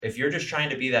If you're just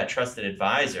trying to be that trusted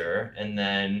advisor and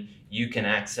then you can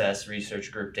access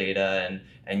research group data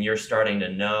and you're starting to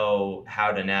know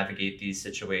how to navigate these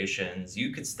situations,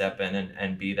 you could step in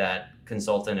and be that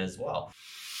consultant as well.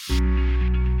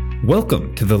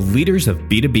 Welcome to the Leaders of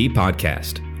B2B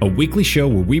podcast, a weekly show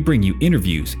where we bring you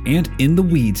interviews and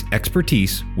in-the-weeds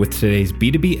expertise with today's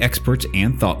B2B experts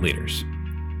and thought leaders.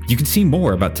 You can see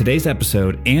more about today's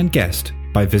episode and guest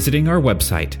by visiting our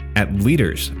website at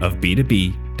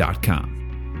leadersofb2b.com.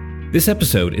 This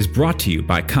episode is brought to you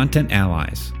by Content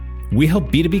Allies. We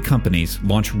help B2B companies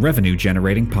launch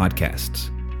revenue-generating podcasts.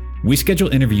 We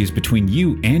schedule interviews between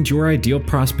you and your ideal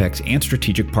prospects and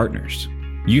strategic partners.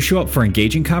 You show up for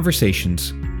engaging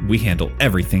conversations, we handle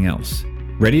everything else.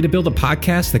 Ready to build a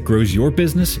podcast that grows your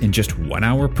business in just 1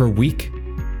 hour per week?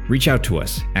 Reach out to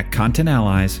us at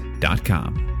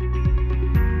contentallies.com.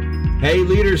 Hey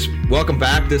leaders, welcome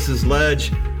back. This is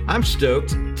Ledge. I'm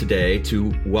stoked today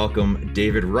to welcome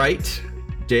David Wright.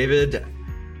 David,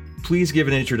 please give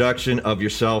an introduction of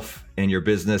yourself and your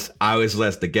business. I always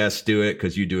let the guests do it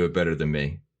because you do it better than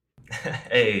me.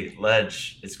 Hey,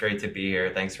 Ledge, it's great to be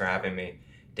here. Thanks for having me.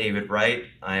 David Wright.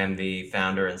 I am the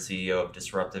founder and CEO of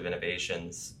Disruptive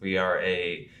Innovations. We are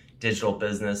a digital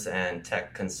business and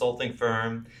tech consulting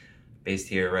firm based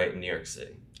here right in New York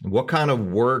City. What kind of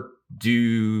work do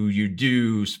you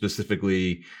do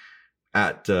specifically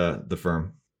at the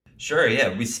firm? Sure,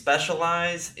 yeah. We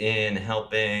specialize in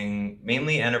helping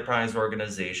mainly enterprise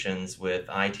organizations with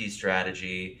IT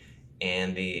strategy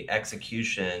and the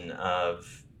execution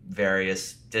of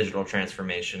various digital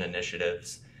transformation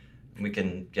initiatives. We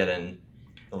can get in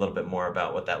a little bit more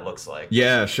about what that looks like.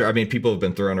 Yeah, sure. I mean, people have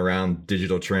been throwing around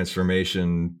digital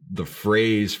transformation, the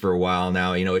phrase, for a while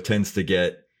now. You know, it tends to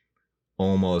get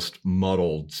almost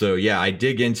muddled. So yeah, I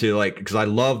dig into because I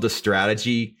love the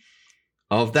strategy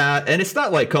of that. And it's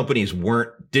not like companies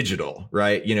weren't digital,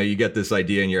 right? You know, you get this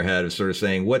idea in your head of sort of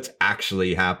saying what's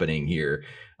actually happening here.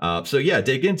 So yeah,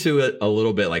 dig into it a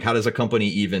little bit. Like, how does a company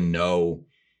even know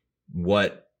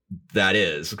what that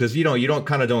is? Because, you don't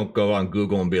go on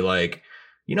Google and be like,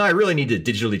 I really need to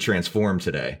digitally transform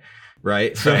today.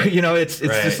 Right. So, right. It's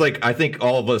right. Just like, I think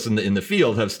all of us in the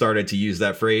field have started to use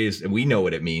that phrase and we know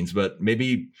what it means, but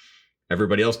maybe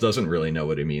everybody else doesn't really know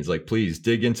what it means. Like, please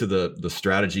dig into the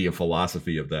strategy and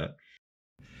philosophy of that.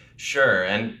 Sure.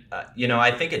 And,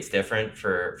 I think it's different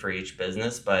for each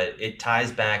business, but it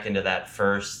ties back into that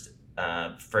first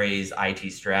phrase,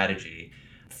 IT strategy.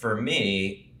 For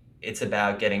me, it's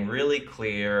about getting really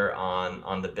clear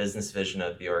on the business vision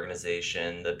of the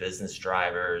organization, the business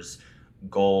drivers,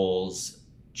 goals,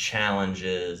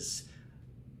 challenges,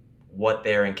 what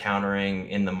they're encountering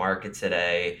in the market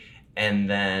today, and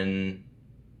then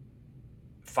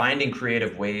finding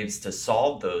creative ways to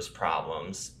solve those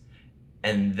problems.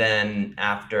 And then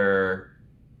after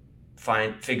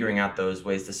figuring out those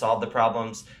ways to solve the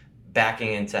problems,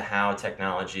 backing into how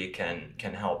technology can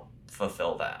help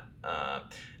fulfill that.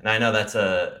 And I know that's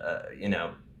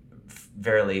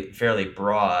fairly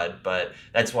broad, but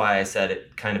that's why I said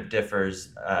it kind of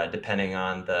differs depending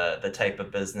on the type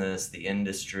of business, the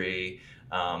industry.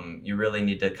 You really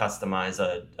need to customize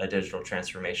a digital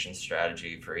transformation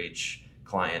strategy for each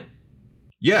client.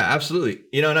 Yeah, absolutely.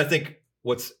 And I think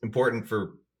what's important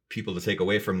for people to take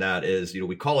away from that is,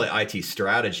 we call it IT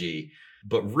strategy,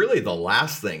 but really the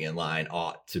last thing in line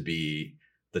ought to be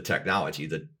the technology,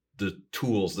 the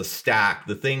tools, the stack,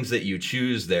 the things that you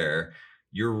choose there.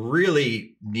 You're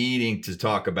really needing to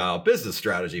talk about business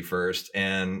strategy first,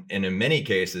 and in many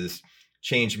cases,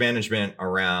 change management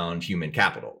around human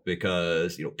capital,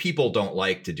 because people don't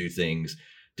like to do things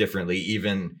differently,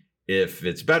 even if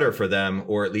it's better for them,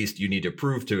 or at least you need to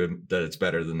prove to them that it's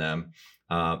better than them.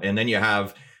 And then you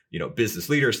have business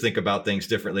leaders think about things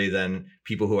differently than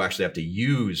people who actually have to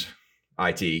use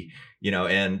IT.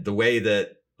 And the way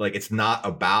that it's not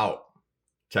about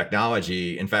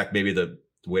technology. In fact, maybe the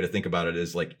way to think about it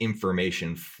is like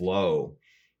information flow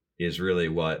is really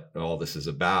what all this is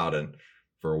about. And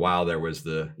for a while there was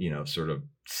the, sort of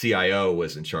CIO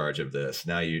was in charge of this.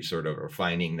 Now you sort of are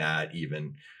finding that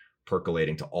even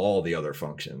percolating to all the other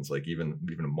functions, like even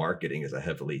marketing is a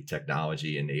heavily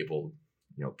technology enabled,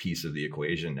 piece of the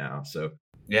equation now. So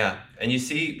yeah. And you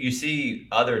see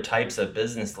other types of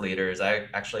business leaders. I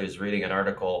actually was reading an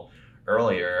article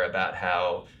earlier about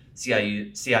how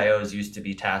CIOs used to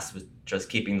be tasked with just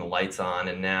keeping the lights on,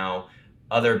 and now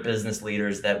other business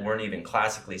leaders that weren't even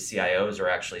classically CIOs are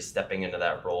actually stepping into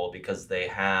that role because they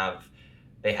have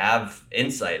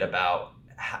insight about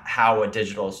how a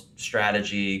digital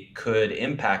strategy could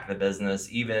impact the business,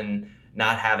 even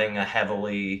not having a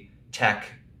heavily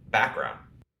tech background.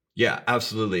 Yeah,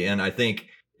 absolutely. And I think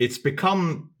it's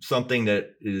become something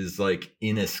that is like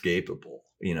inescapable,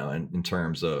 in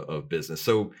terms of business.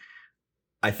 So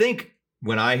I think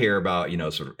when I hear about,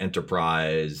 sort of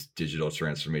enterprise digital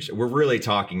transformation, we're really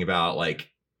talking about like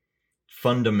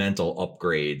fundamental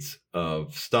upgrades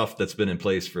of stuff that's been in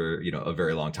place for, a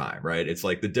very long time, right? It's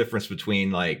like the difference between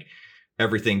like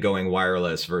everything going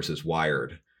wireless versus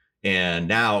wired. And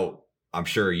now I'm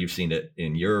sure you've seen it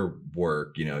in your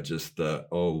work, just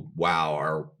oh, wow,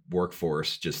 our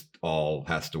workforce just all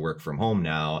has to work from home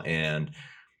now. And,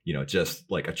 just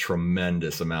like a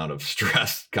tremendous amount of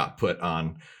stress got put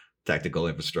on technical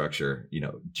infrastructure,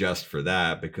 just for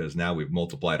that, because now we've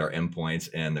multiplied our endpoints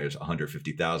and there's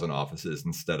 150,000 offices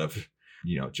instead of,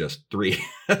 just 3.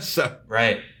 So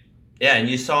right. Yeah, and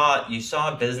you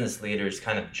saw business leaders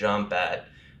kind of jump at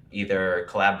either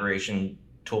collaboration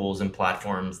tools and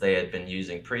platforms they had been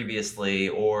using previously,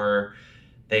 or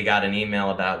they got an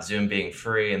email about Zoom being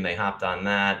free and they hopped on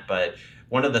that. But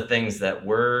one of the things that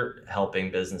we're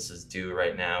helping businesses do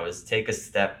right now is take a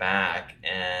step back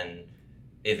and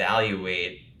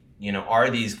evaluate, are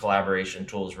these collaboration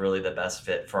tools really the best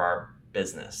fit for our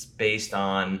business based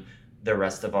on the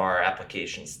rest of our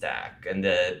application stack and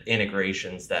the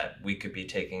integrations that we could be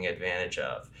taking advantage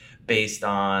of, based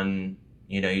on,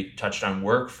 you touched on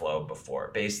workflow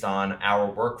before, based on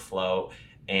our workflow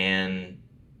and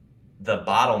the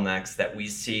bottlenecks that we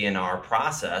see in our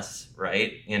process,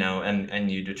 right?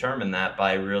 And you determine that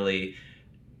by really,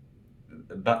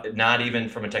 but not even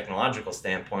from a technological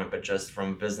standpoint, but just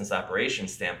from a business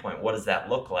operations standpoint, what does that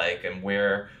look like, and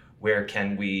where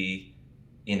can we,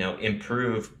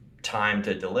 improve time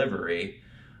to delivery,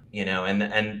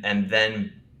 and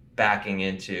then backing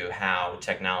into how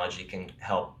technology can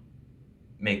help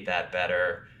make that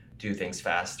better, do things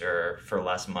faster for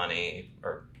less money,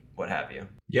 or what have you.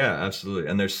 Yeah,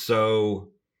 absolutely. And there's so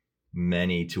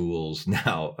many tools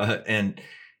now, and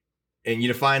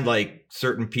you find like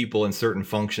certain people and certain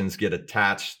functions get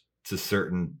attached to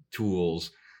certain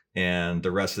tools, and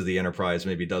the rest of the enterprise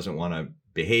maybe doesn't want to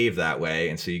behave that way.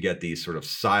 And so you get these sort of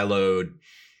siloed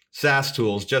SaaS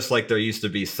tools, just like there used to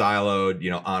be siloed,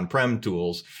 on-prem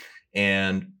tools,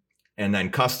 and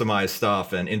then customized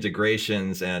stuff and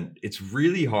integrations. And it's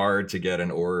really hard to get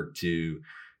an org to,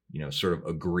 sort of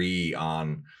agree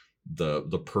on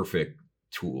the perfect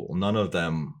tool. None of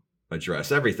them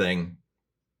address everything.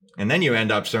 And then you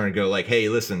end up starting to go like, hey,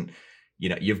 listen,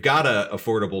 you've got a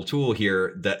affordable tool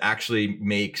here that actually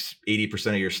makes 80%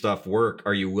 of your stuff work.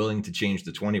 Are you willing to change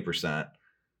the 20%?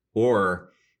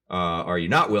 Or are you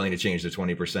not willing to change the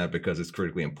 20% because it's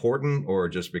critically important, or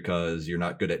just because you're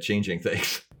not good at changing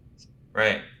things?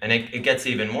 Right. And it gets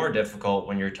even more difficult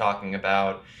when you're talking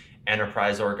about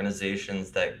enterprise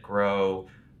organizations that grow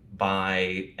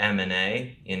by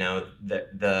M&A,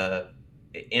 the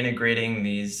integrating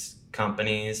these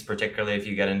companies, particularly if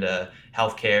you get into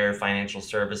healthcare, financial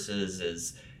services,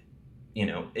 is,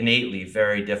 innately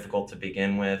very difficult to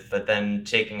begin with. But then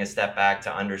taking a step back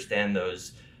to understand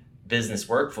those business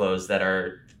workflows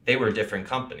they were different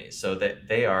companies. So that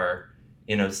they are,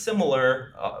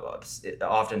 similar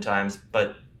oftentimes,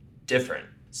 but different.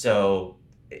 So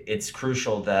it's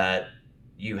crucial that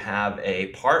you have a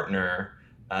partner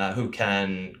who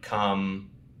can come,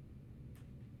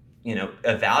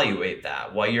 evaluate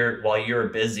that while you're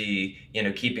busy,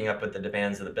 keeping up with the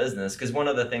demands of the business. Because one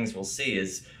of the things we'll see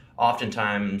is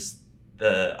oftentimes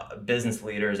the business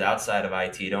leaders outside of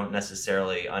IT don't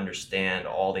necessarily understand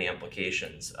all the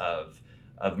implications of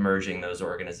merging those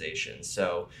organizations.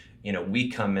 So, we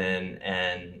come in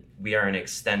and we are an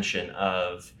extension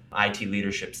of IT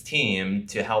leadership's team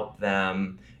to help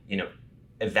them,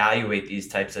 evaluate these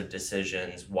types of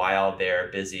decisions while they're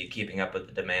busy keeping up with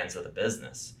the demands of the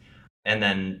business. And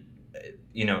then,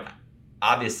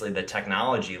 obviously the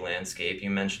technology landscape,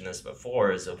 you mentioned this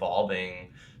before, is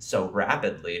evolving so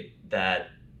rapidly that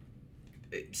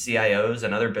CIOs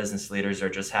and other business leaders are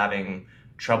just having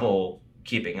trouble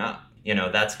keeping up.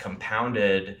 That's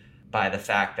compounded by the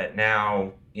fact that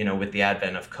now, with the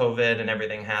advent of COVID and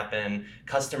everything happened,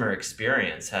 customer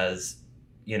experience has,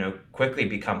 quickly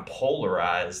become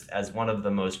polarized as one of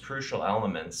the most crucial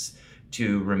elements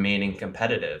to remaining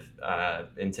competitive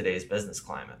in today's business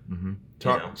climate.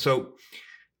 Mm-hmm. So,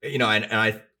 and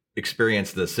I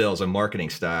experienced the sales and marketing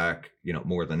stack,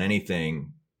 more than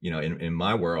anything, in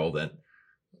my world. And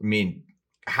I mean,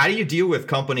 how do you deal with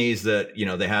companies that,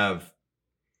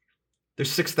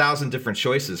 there's 6,000 different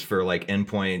choices for like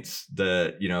endpoints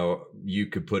that, you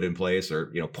could put in place,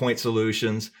 or, point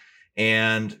solutions.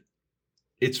 And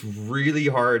it's really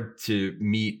hard to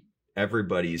meet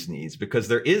everybody's needs, because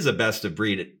there is a best of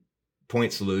breed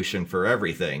point solution for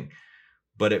everything,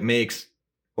 but it makes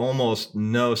almost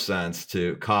no sense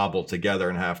to cobble together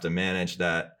and have to manage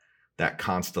that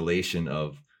constellation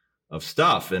of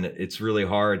stuff. And it's really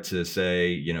hard to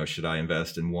say, should I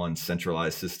invest in one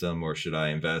centralized system or should I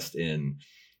invest in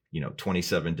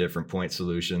 27 different point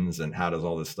solutions, and how does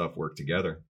all this stuff work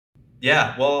together?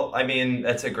 Yeah, well, I mean,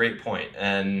 that's a great point.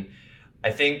 And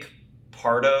I think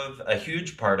a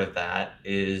huge part of that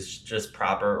is just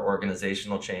proper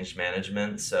organizational change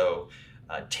management. So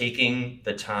taking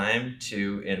the time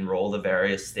to enroll the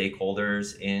various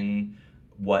stakeholders in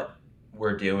what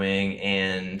we're doing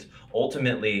and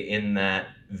ultimately in that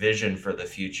vision for the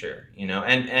future,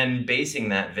 and basing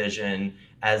that vision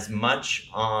as much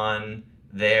on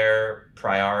their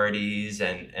priorities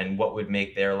and what would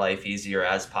make their life easier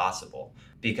as possible,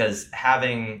 because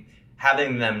having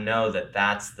them know that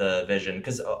that's the vision,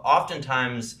 because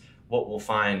oftentimes what we'll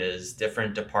find is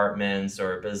different departments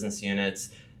or business units,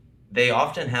 they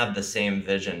often have the same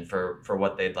vision for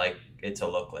what they'd like it to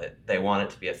look like. They want it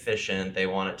to be efficient, they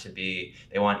want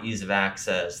ease of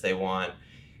access, they want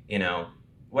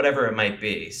whatever it might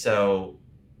be. So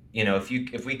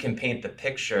if we can paint the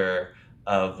picture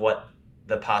of what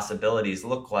the possibilities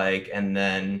look like, and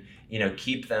then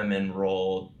keep them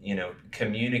enrolled,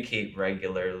 communicate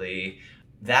regularly,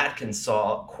 that can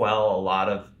quell a lot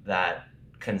of that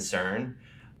concern.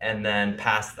 And then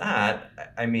past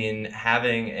that, I mean,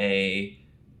 having a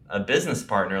business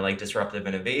partner like Disruptive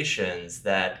Innovations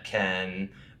that can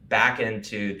back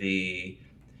into the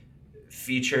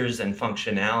features and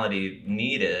functionality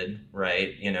needed,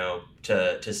 right,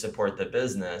 to support the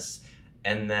business,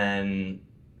 and then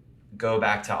go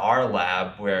back to our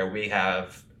lab where we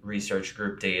have research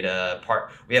group data,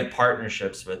 we have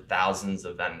partnerships with thousands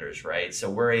of vendors, right? So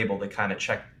we're able to kind of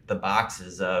check the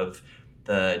boxes of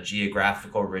the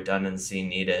geographical redundancy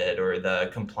needed, or the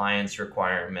compliance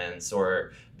requirements,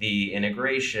 or the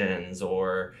integrations,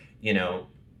 or,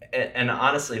 and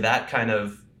honestly, that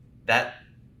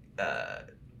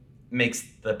makes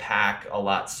the pack a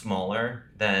lot smaller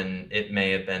than it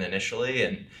may have been initially.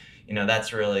 And,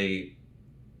 that's really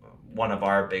one of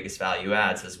our biggest value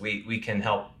adds, is we can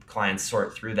help clients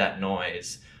sort through that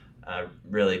noise,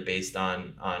 really based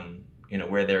on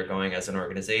where they're going as an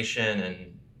organization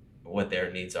and what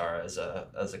their needs are as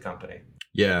a company.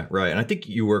 Yeah, right. And I think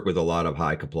you work with a lot of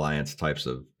high compliance types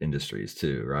of industries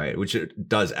too, right? Which it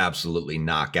does absolutely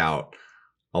knock out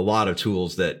a lot of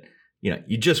tools that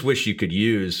you just wish you could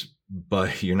use,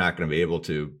 but you're not going to be able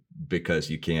to, because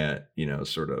you can't,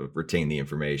 sort of retain the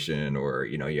information, or,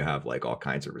 you have like all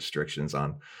kinds of restrictions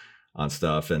on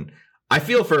stuff. And I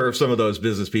feel for some of those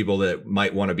business people that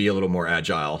might want to be a little more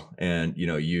agile and,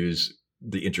 use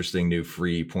the interesting new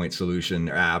free point solution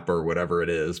app or whatever it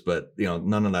is. But,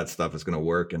 none of that stuff is going to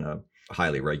work in a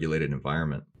highly regulated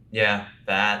environment. Yeah,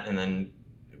 that. And then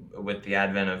with the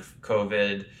advent of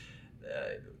COVID,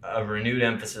 a renewed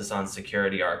emphasis on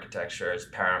security architecture is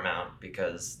paramount,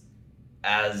 because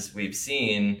as we've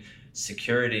seen,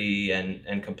 security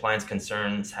and compliance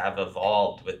concerns have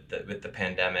evolved with the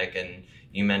pandemic. And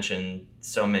you mentioned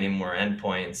so many more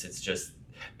endpoints. It's just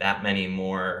that many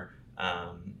more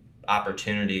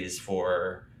opportunities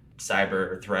for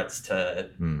cyber threats to,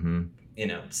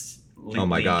 oh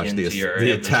my gosh,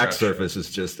 the attack surface is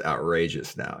just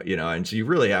outrageous now, and so you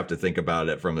really have to think about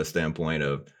it from the standpoint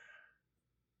of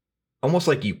almost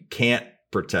like you can't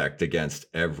protect against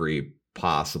every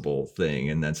possible thing.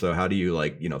 And then so how do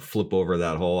you flip over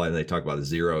that whole, and they talk about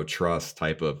zero trust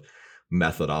type of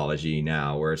methodology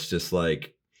now, where it's just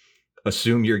like,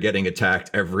 assume you're getting attacked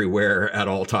everywhere at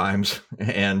all times.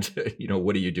 And,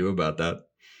 what do you do about that?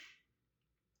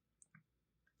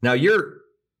 Now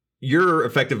you're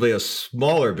effectively a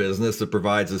smaller business that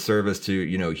provides a service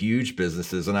to, huge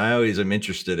businesses. And I always am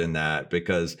interested in that,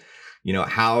 because,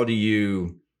 how do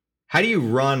you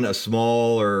run a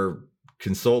smaller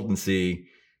consultancy,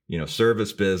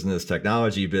 service business,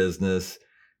 technology business?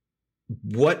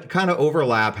 What kind of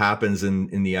overlap happens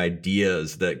in the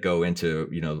ideas that go into,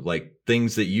 like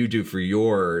things that you do for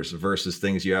yours versus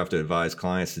things you have to advise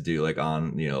clients to do, like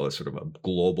on, sort of a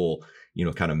global,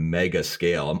 kind of mega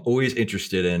scale? I'm always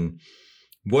interested in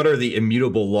what are the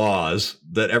immutable laws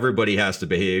that everybody has to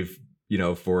behave,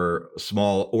 for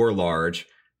small or large.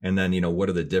 And then, what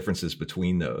are the differences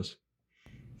between those?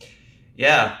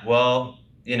 Yeah, well,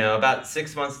 about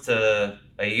 6 months to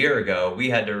a year ago, we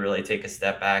had to really take a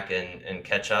step back and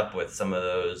catch up with some of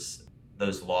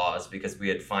those laws, because we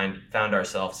had found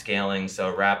ourselves scaling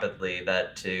so rapidly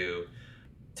that to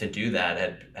do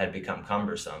that had become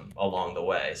cumbersome along the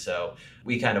way. So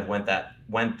we kind of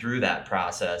went through that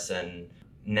process, and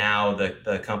now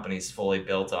the company's fully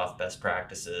built off best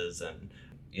practices, and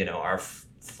our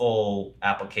full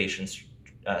application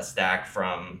stack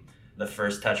from the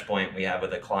first touch point we have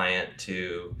with a client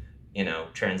to,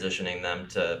 transitioning them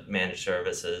to managed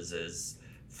services is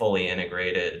fully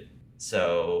integrated.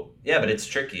 So yeah, but it's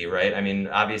tricky, right? I mean,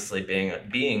 obviously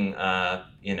being a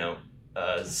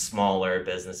smaller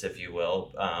business, if you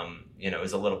will,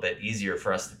 is a little bit easier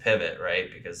for us to pivot, right?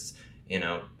 Because,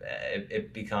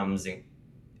 it becomes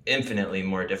infinitely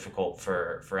more difficult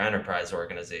for enterprise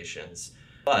organizations.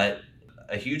 But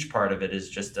a huge part of it is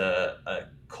just a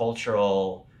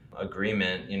cultural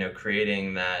agreement,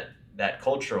 creating that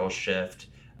cultural shift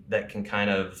that can kind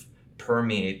of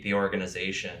permeate the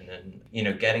organization, and,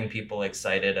 getting people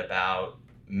excited about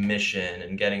mission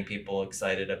and getting people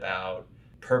excited about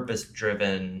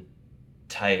purpose-driven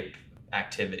type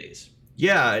activities.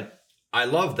 Yeah, I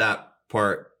love that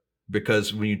part,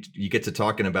 because when you get to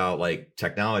talking about like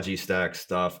technology stack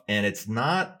stuff, and it's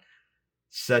not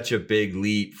such a big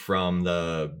leap from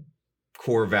the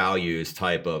core values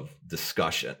type of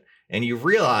discussion. And you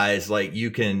realize like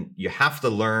you have to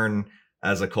learn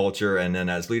as a culture, and then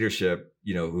as leadership,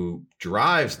 who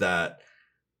drives that,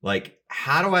 like,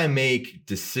 how do I make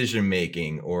decision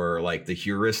making, or like the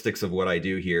heuristics of what I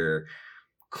do here,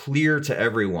 clear to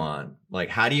everyone? Like,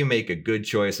 how do you make a good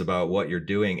choice about what you're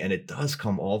doing? And it does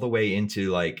come all the way into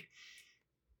like,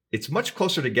 it's much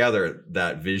closer together,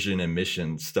 that vision and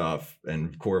mission stuff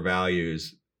and core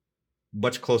values,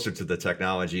 much closer to the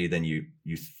technology than you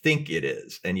think it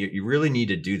is. And you really need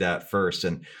to do that first.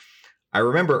 And I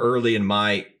remember early in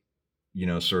my,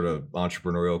 sort of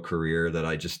entrepreneurial career that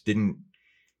I just didn't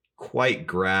quite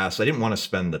grasp. I didn't want to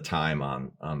spend the time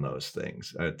on those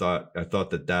things. I thought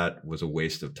that was a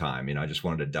waste of time. I just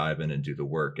wanted to dive in and do the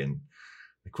work. And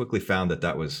I quickly found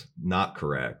that was not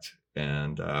correct.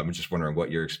 And I'm just wondering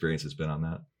what your experience has been on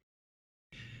that.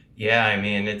 Yeah, I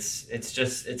mean, it's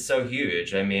so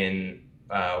huge. I mean,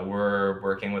 we're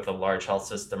working with a large health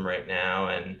system right now,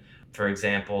 and for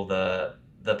example, the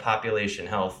population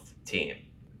health team,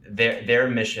 their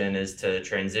mission is to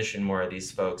transition more of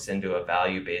these folks into a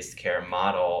value-based care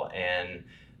model, and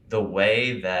the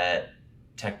way that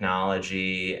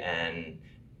technology and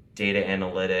data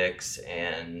analytics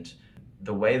and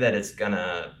the way that it's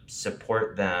gonna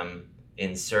support them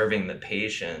in serving the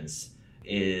patients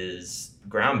is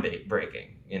groundbreaking.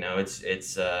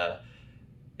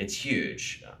 It's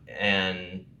huge,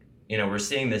 and we're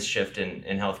seeing this shift in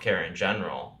healthcare in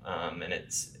general, and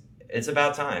it's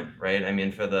about time, right? I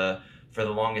mean, for the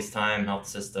longest time, health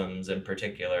systems in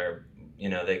particular,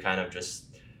 they kind of just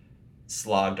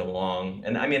slogged along,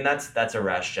 and I mean that's a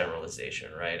rash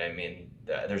generalization, right? I mean,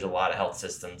 there's a lot of health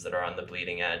systems that are on the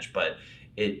bleeding edge, but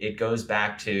it goes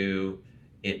back to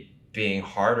it being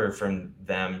harder for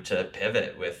them to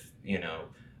pivot with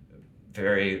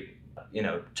very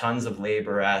tons of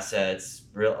labor assets,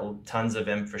 tons of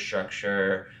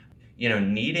infrastructure,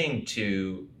 needing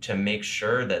to make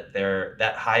sure that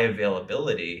that high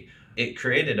availability. It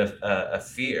created a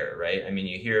fear, right? I mean,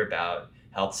 you hear about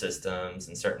health systems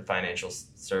and certain financial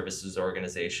services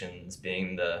organizations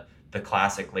being the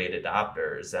classic late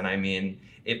adopters, and I mean,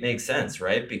 it makes sense,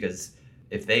 right? Because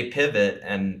if they pivot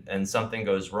and something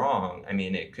goes wrong, I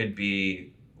mean, it could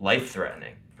be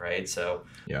life-threatening, right? So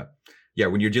yeah,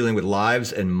 when you're dealing with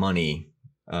lives and money,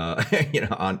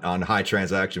 on high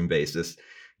transaction basis,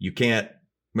 you can't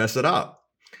mess it up.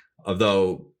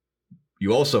 Although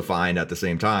you also find at the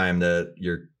same time that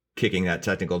you're kicking that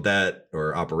technical debt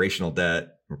or operational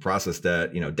debt or process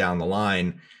debt, down the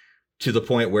line to the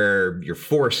point where you're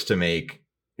forced to make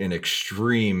an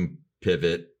extreme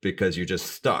pivot because you're just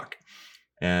stuck.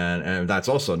 And that's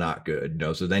also not good.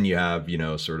 So then you have,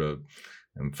 sort of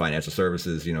financial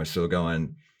services, still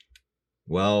going,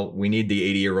 well, we need the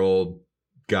 80-year-old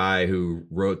guy who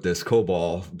wrote this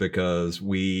COBOL because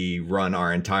we run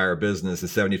our entire business,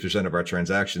 and 70% of our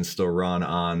transactions still run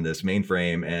on this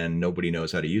mainframe, and nobody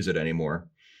knows how to use it anymore.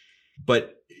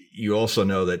 But you also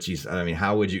know that, geez, I mean,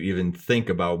 how would you even think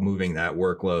about moving that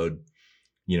workload,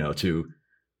 to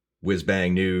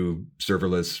whiz-bang new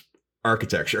serverless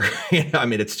architecture? I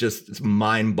mean, it's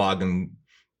mind-boggling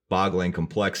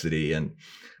complexity. And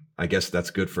I guess that's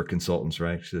good for consultants,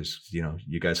 right? Because,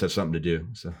 you guys have something to do.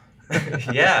 So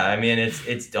yeah, I mean,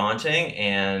 it's daunting,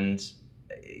 and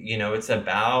it's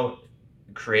about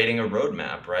creating a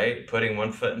roadmap, right? Putting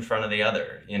one foot in front of the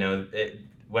other.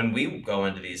 When we go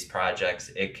into these projects,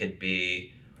 it could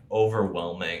be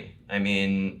overwhelming. I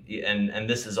mean, and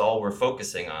this is all we're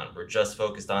focusing on. We're just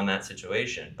focused on that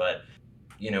situation, but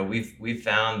we've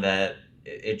found that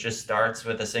it just starts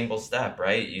with a single step,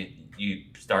 right? You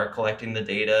start collecting the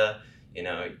data,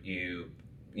 you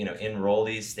enroll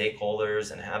these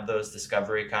stakeholders and have those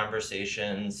discovery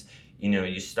conversations,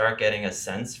 you start getting a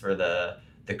sense for the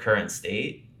current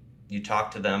state. You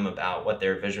talk to them about what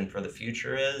their vision for the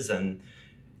future is, and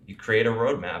you create a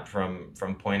roadmap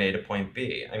from point A to point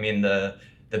B. I mean, the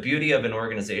beauty of an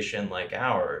organization like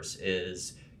ours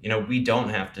is, we don't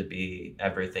have to be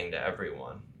everything to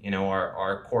everyone.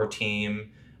 Our core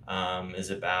team is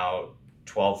about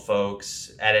 12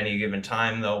 folks. At any given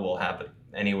time, though, we'll have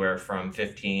anywhere from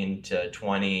 15 to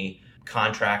 20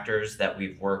 contractors that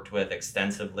we've worked with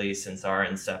extensively since our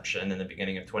inception in the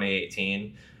beginning of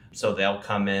 2018. So they'll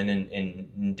come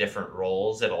in different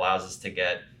roles. It allows us to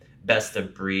get best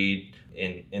of breed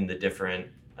in the different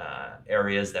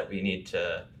areas that we need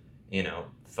to,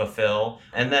 fulfill.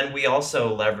 And then we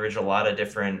also leverage a lot of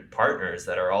different partners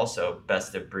that are also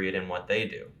best of breed in what they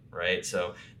do, right?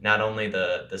 So not only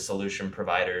the solution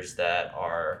providers that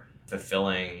are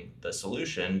fulfilling the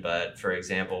solution, but for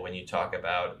example, when you talk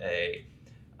about a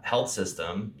health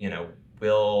system,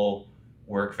 we'll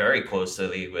work very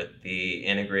closely with the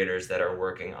integrators that are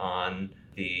working on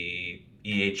the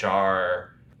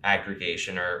EHR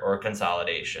aggregation or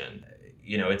consolidation.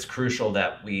 It's crucial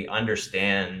that we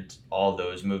understand all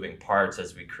those moving parts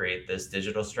as we create this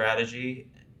digital strategy,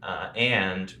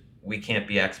 and we can't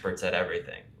be experts at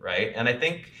everything, right? And I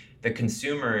think the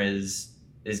consumer is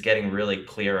getting really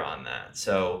clear on that.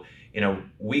 So,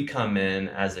 we come in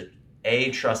as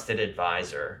a trusted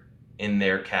advisor in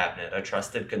their cabinet, a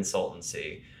trusted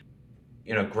consultancy,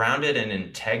 grounded in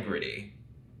integrity,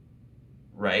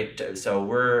 right? So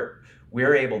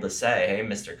we're able to say, hey,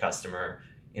 Mr. Customer,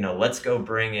 let's go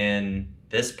bring in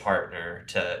this partner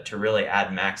to really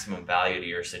add maximum value to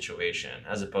your situation,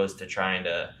 as opposed to trying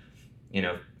to,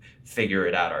 figure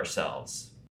it out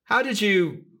ourselves. How did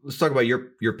let's talk about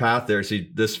your path there. So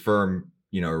this firm,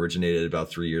 originated about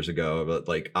 3 years ago, but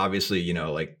like, obviously,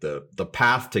 like the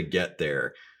path to get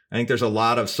there, I think there's a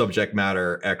lot of subject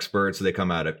matter experts. They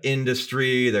come out of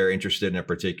industry. They're interested in a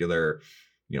particular,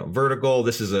 vertical.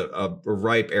 This is a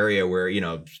ripe area where,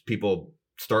 people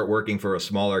start working for a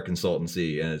smaller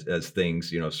consultancy as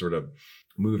things, sort of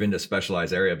move into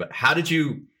specialized area. But how did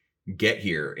you get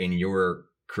here in your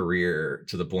career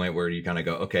to the point where you kind of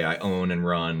go, okay, I own and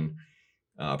run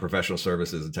professional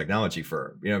services and technology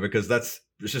firm, because it's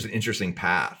just an interesting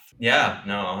path. Yeah,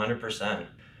 no, 100%.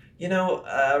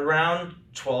 Around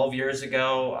 12 years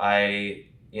ago, I,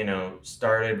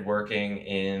 started working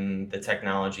in the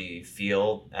technology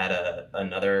field at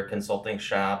another consulting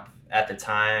shop. At the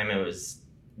time, it was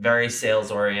very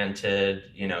sales oriented,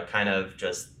 kind of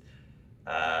just,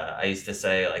 I used to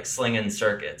say like slinging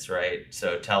circuits, right?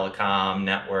 So telecom,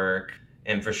 network,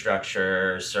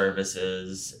 infrastructure,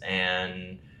 services,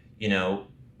 and,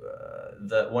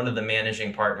 one of the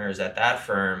managing partners at that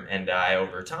firm and I,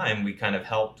 over time, we kind of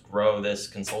helped grow this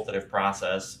consultative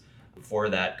process for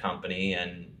that company.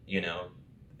 And,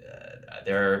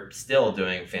 they're still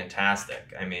doing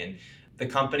fantastic. I mean, the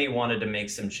company wanted to make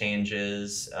some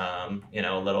changes, a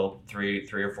little three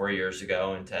or 4 years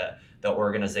ago into the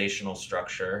organizational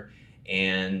structure.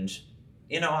 And,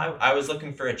 I was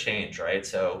looking for a change, right?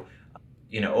 So,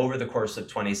 over the course of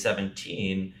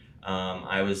 2017,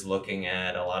 I was looking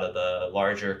at a lot of the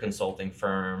larger consulting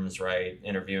firms, right,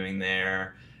 interviewing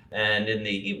there. And in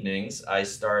the evenings, I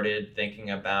started thinking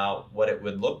about what it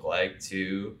would look like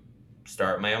to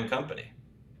start my own company,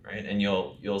 right? And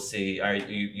you'll see,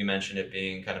 you mentioned it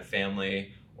being kind of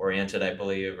family oriented, I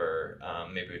believe, or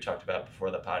maybe we talked about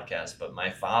before the podcast, but my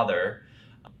father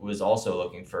was also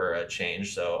looking for a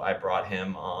change. So I brought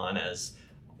him on as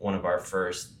one of our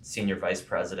first senior vice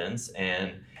presidents,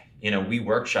 and we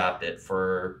workshopped it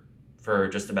for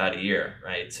just about a year,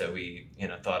 right? So we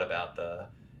thought about the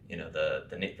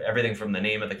everything from the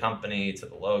name of the company to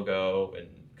the logo and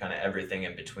kind of everything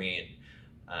in between.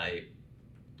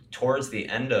 Towards the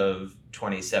end of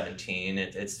 2017,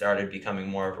 it started becoming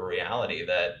more of a reality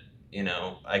that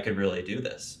I could really do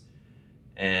this,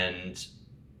 and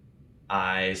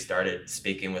I started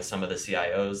speaking with some of the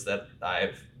CIOs that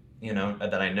I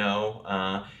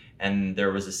know, and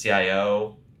there was a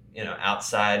CIO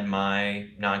outside my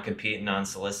non-compete and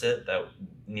non-solicit that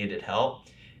needed help,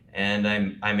 and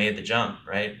I made the jump,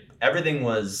 right? Everything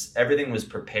was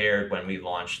prepared when we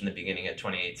launched in the beginning of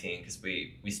 2018, because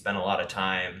we spent a lot of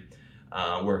time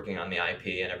working on the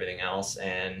IP and everything else,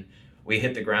 and we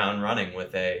hit the ground running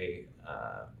with a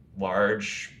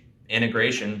large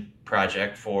integration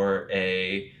project for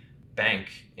a bank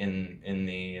in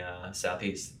the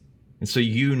Southeast. And so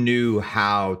you knew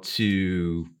how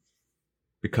to,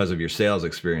 because of your sales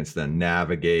experience, then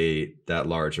navigate that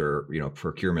larger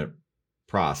procurement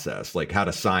process, like how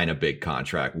to sign a big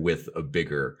contract with a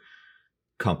bigger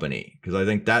company. Because I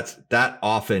think that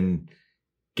often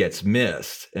gets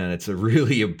missed, and it's a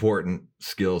really important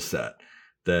skill set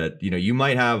that, you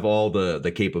might have all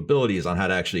the capabilities on how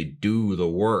to actually do the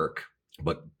work,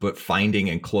 but finding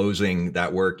and closing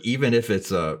that work, even if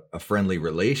it's a friendly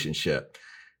relationship,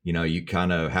 you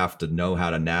kind of have to know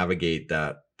how to navigate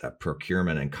that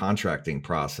procurement and contracting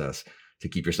process to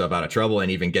keep yourself out of trouble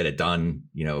and even get it done,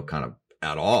 kind of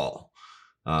at all.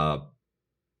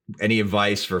 Any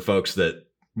advice for folks that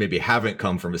maybe haven't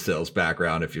come from a sales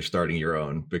background if you're starting your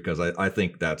own? Because I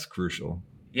think that's crucial.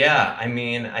 Yeah, I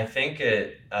mean, I think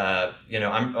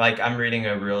I'm reading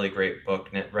a really great book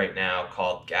right now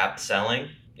called Gap Selling.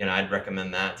 I'd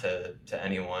recommend that to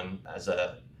anyone as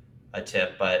a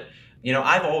tip. But,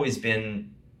 I've always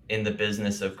been in the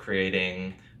business of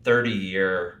creating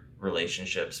 30-year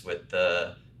relationships with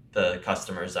the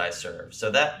customers I serve.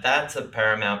 So that's a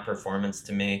paramount performance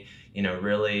to me,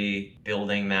 really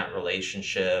building that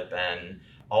relationship and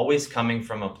always coming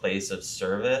from a place of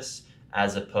service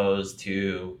as opposed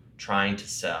to trying to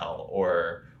sell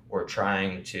or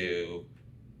trying to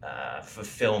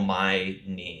fulfill my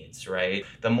needs, right?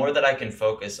 The more that I can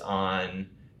focus on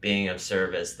being of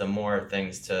service, the more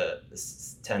things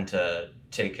tend to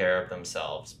take care of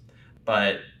themselves.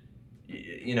 But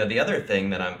the other thing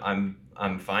that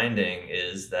I'm finding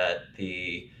is that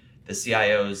the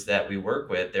CIOs that we work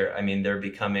with, they're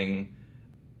becoming,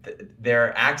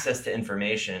 their access to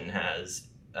information has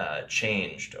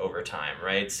changed over time,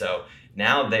 right? So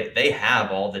now they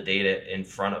have all the data in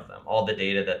front of them, all the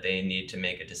data that they need to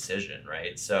make a decision,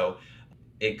 right? So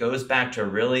it goes back to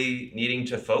really needing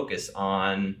to focus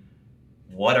on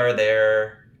what are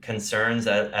their concerns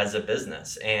as a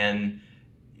business, and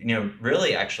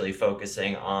really actually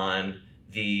focusing on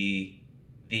the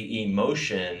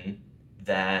emotion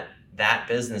that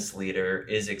business leader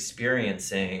is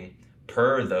experiencing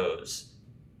per those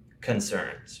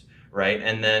concerns, right?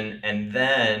 And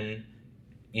then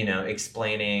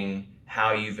explaining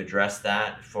how you've addressed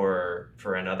that for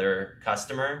another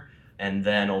customer, and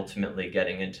then ultimately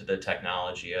getting into the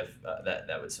technology of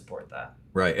that would support that.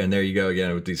 Right. And there you go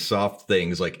again with these soft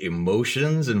things like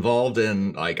emotions involved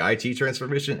in like IT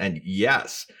transformation. And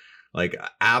yes, like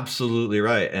absolutely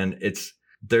right. And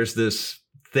there's this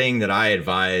thing that I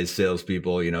advise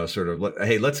salespeople, sort of,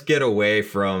 hey, let's get away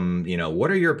from, what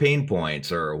are your pain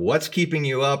points or what's keeping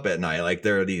you up at night? Like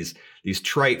there are these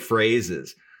trite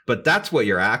phrases, but that's what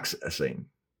you're accessing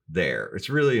there. It's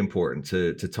really important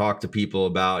to talk to people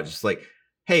about just like,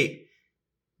 hey,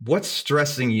 what's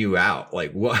stressing you out?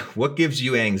 Like what gives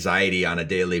you anxiety on a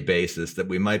daily basis that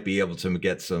we might be able to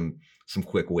get some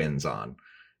quick wins on?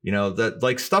 That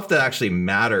like stuff that actually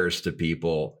matters to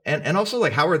people, and also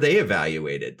like how are they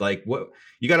evaluated? Like what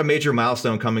you got a major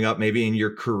milestone coming up maybe in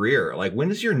your career. Like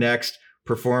when is your next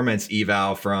performance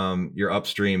eval from your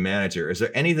upstream manager? Is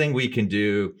there anything we can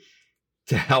do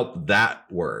to help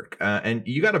that work? And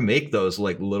you got to make those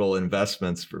like little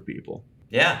investments for people.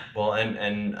 Yeah, well,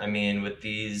 and I mean with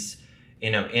these,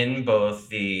 in both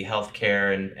the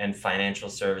healthcare and financial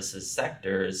services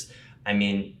sectors, I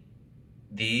mean,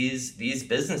 these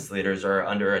business leaders are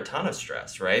under a ton of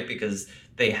stress, right? Because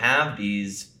they have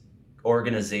these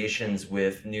organizations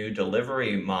with new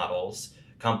delivery models,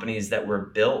 companies that were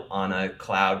built on a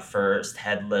cloud first,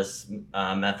 headless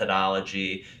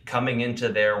methodology coming into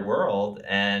their world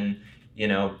and,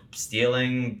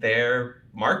 stealing their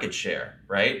market share,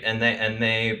 right? And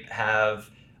they have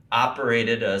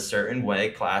operated a certain way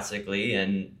classically,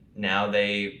 and now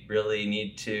they really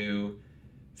need to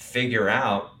figure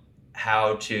out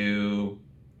how to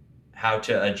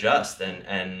adjust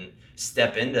and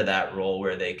step into that role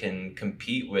where they can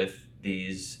compete with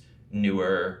these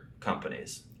newer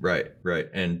companies. Right.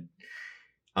 And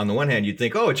on the one hand, you'd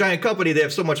think, oh, a giant company, they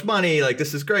have so much money, like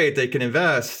this is great, they can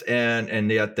invest,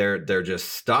 and yet they're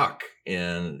just stuck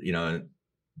in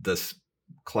this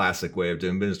classic way of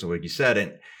doing business, like you said.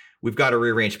 And we've got to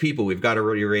rearrange people, we've got to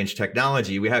rearrange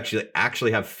technology, we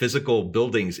actually have physical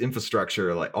buildings,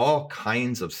 infrastructure, like all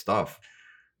kinds of stuff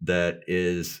that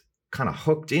is kind of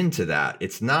hooked into that.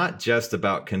 It's not just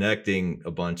about connecting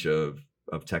a bunch of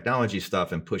technology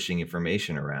stuff and pushing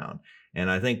information around. And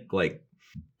I think like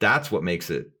that's what makes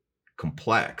it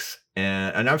complex.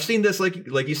 And I've seen this, like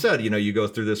you said, you go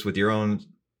through this with your own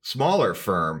smaller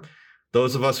firm.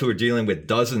 Those of us who are dealing with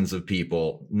dozens of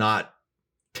people, not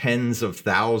tens of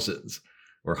thousands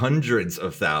or hundreds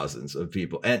of thousands of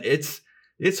people. And it's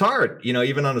hard,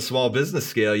 even on a small business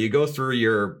scale. You go through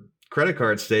your credit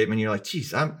card statement, you're like,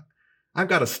 geez, I've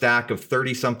got a stack of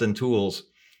 30 something tools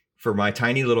for my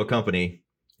tiny little company.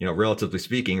 relatively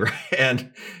speaking, right?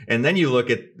 And then you look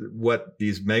at what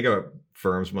these mega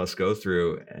firms must go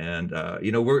through, and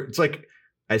it's like,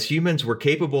 as humans, we're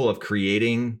capable of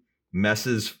creating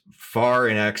messes far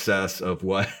in excess of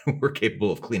what we're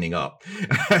capable of cleaning up.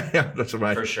 That's when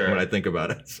I think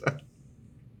about it. So.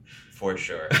 For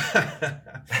sure.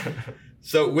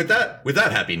 So with that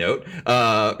happy note,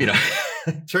 I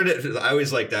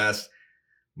always like to ask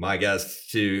my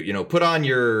guests to, put on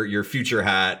your future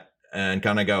hat and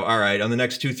kind of go, all right, on the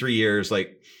next 2-3 years,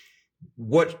 like,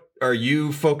 what are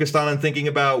you focused on and thinking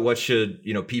about? What should,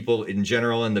 people in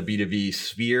general in the B2B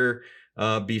sphere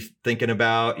be thinking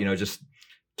about? Just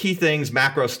key things,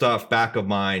 macro stuff, back of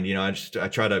mind. I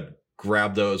try to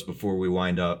grab those before we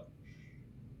wind up.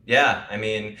 Yeah, I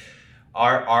mean,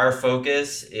 our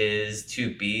focus is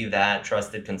to be that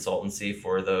trusted consultancy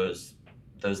for those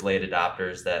late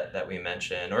adopters that we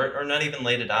mentioned, or not even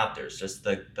late adopters, just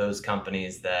those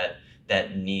companies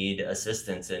that need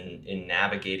assistance in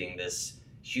navigating this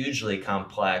hugely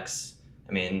complex.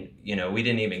 I mean, we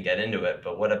didn't even get into it,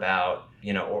 but what about,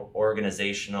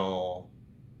 organizational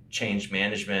change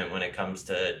management when it comes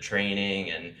to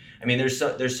training? And I mean, there's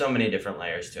so many different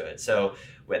layers to it. So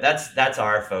that's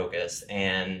our focus.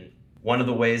 And one of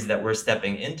the ways that we're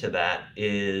stepping into that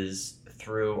is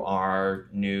through our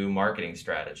new marketing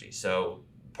strategy. So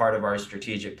part of our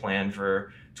strategic plan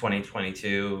for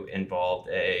 2022 involved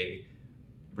a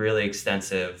really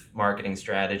extensive marketing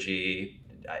strategy.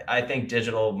 I think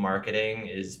digital marketing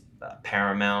is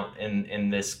paramount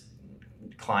in this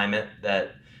climate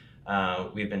that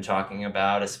we've been talking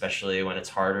about, especially when it's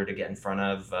harder to get in front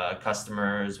of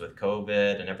customers with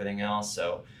COVID and everything else.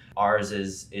 So ours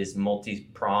is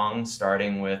multi-pronged,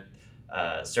 starting with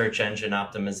search engine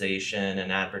optimization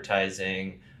and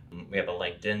advertising. We have a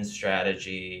LinkedIn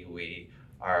strategy. We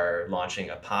are launching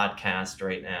a podcast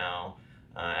right now.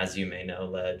 As you may know,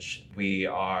 Ledge, we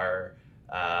are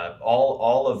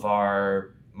all of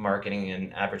our marketing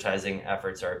and advertising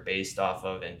efforts are based off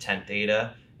of intent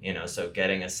data. So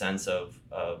getting a sense of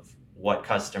what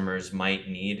customers might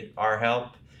need our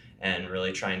help and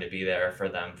really trying to be there for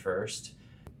them first.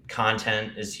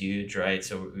 Content is huge, right?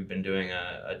 So we've been doing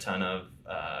a ton of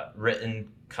written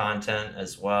content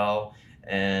as well,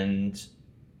 and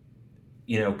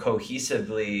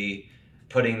cohesively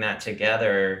putting that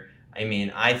together, I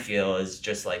mean, I feel is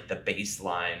just like the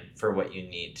baseline for what you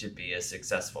need to be a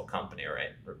successful company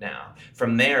right now.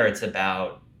 From there, it's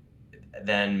about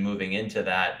then moving into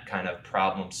that kind of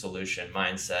problem solution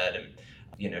mindset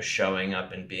and, showing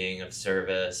up and being of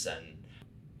service. And,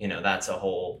 that's a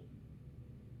whole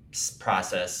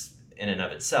process in and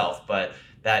of itself. But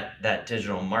that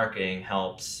digital marketing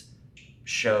helps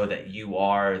show that you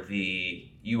are it,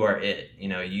 you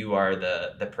are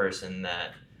the person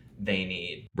that they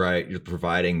need. Right. You're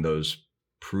providing those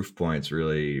proof points,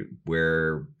 really,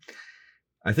 where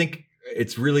I think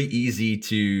it's really easy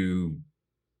to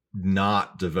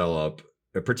not develop,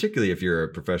 particularly if you're a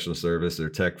professional service or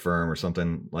tech firm or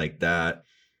something like that.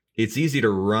 It's easy to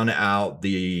run out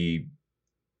the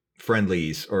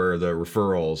friendlies or the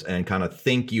referrals and kind of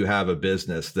think you have a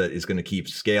business that is going to keep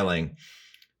scaling.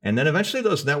 And then eventually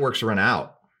those networks run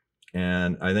out.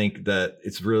 And I think that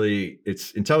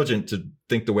it's intelligent to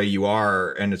think the way you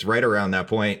are. And it's right around that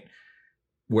point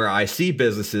where I see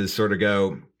businesses sort of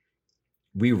go,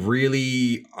 we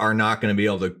really are not going to be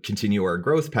able to continue our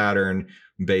growth pattern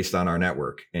based on our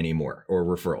network anymore or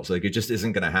referrals. Like, it just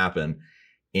isn't going to happen.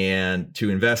 And to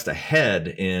invest ahead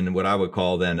in what I would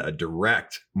call then a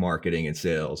direct marketing and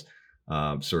sales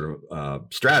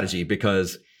strategy,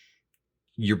 because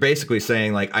you're basically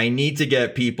saying, like, I need to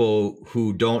get people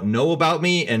who don't know about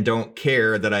me and don't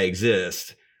care that I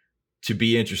exist to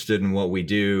be interested in what we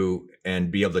do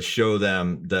and be able to show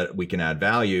them that we can add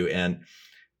value. And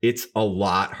it's a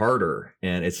lot harder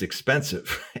and it's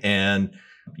expensive. And,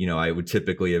 I would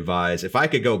typically advise, if I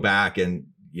could go back and,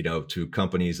 to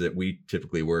companies that we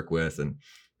typically work with and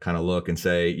kind of look and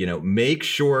say, make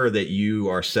sure that you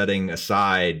are setting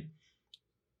aside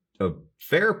a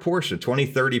fair portion,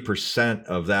 20-30%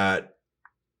 of that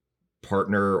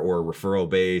partner or referral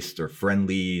based or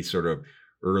friendly sort of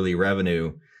early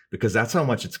revenue, because that's how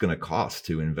much it's going to cost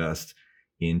to invest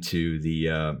into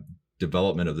the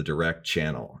development of the direct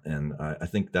channel. And I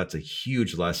think that's a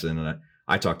huge lesson. And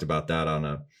I talked about that on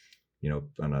a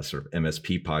sort of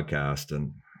MSP podcast,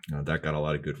 and that got a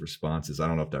lot of good responses. I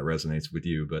don't know if that resonates with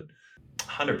you, but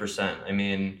 100%. I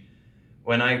mean,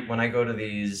 when I go to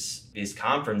these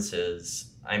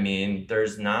conferences, I mean,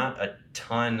 there's not a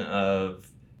ton of,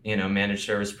 managed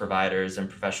service providers and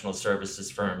professional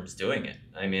services firms doing it.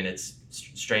 I mean, it's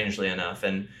strangely enough.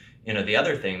 And, the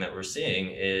other thing that we're seeing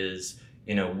is,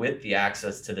 with the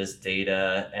access to this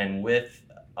data and with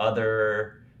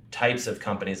other types of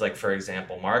companies, like for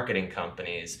example, marketing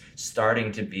companies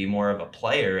starting to be more of a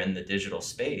player in the digital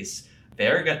space,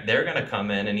 they're going to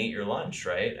come in and eat your lunch,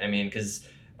 right? I mean, because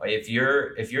if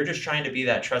you're just trying to be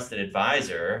that trusted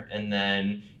advisor, and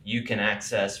then you can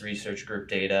access research group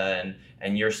data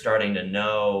and you're starting to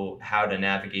know how to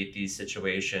navigate these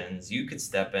situations, you could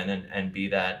step in and be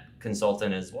that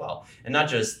consultant as well. And not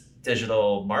just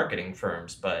digital marketing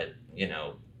firms, but,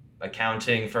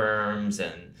 accounting firms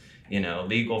and,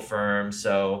 legal firms.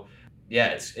 So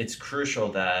yeah, it's crucial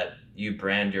that you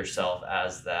brand yourself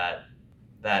as that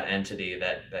entity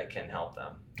that can help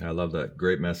them. I love that.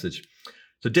 Great message.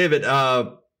 So David,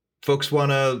 folks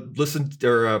want to listen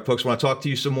or folks want to talk to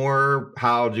you some more.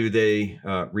 How do they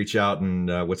reach out,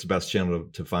 and what's the best channel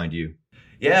to find you?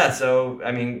 Yeah. So,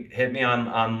 hit me on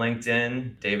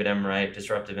LinkedIn, David M. Wright,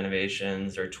 Disruptive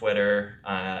Innovations, or Twitter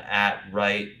at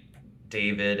Wright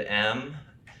David M.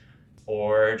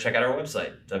 Or check out our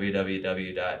website,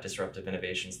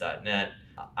 www.disruptiveinnovations.net.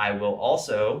 I will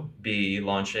also be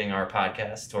launching our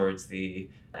podcast towards the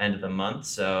end of the month,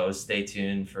 so stay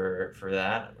tuned for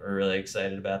that. We're really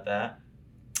excited about that.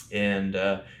 And,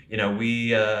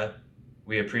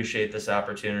 we appreciate this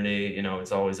opportunity.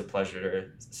 It's always a pleasure to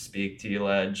speak to you,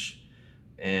 Ledge.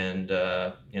 And,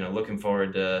 looking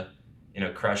forward to,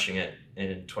 crushing it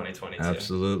in 2022.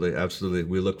 Absolutely.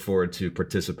 We look forward to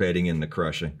participating in the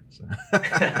crushing. So.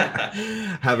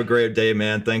 Have a great day,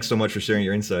 man. Thanks so much for sharing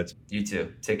your insights. You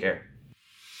too. Take care.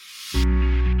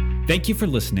 Thank you for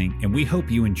listening, and we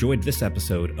hope you enjoyed this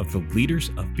episode of the Leaders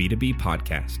of B2B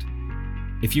podcast.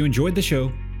 If you enjoyed the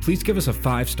show, please give us a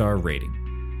 5-star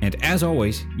rating. And as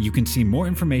always, you can see more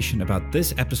information about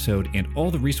this episode and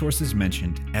all the resources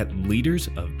mentioned at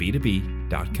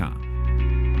leadersofb2b.com.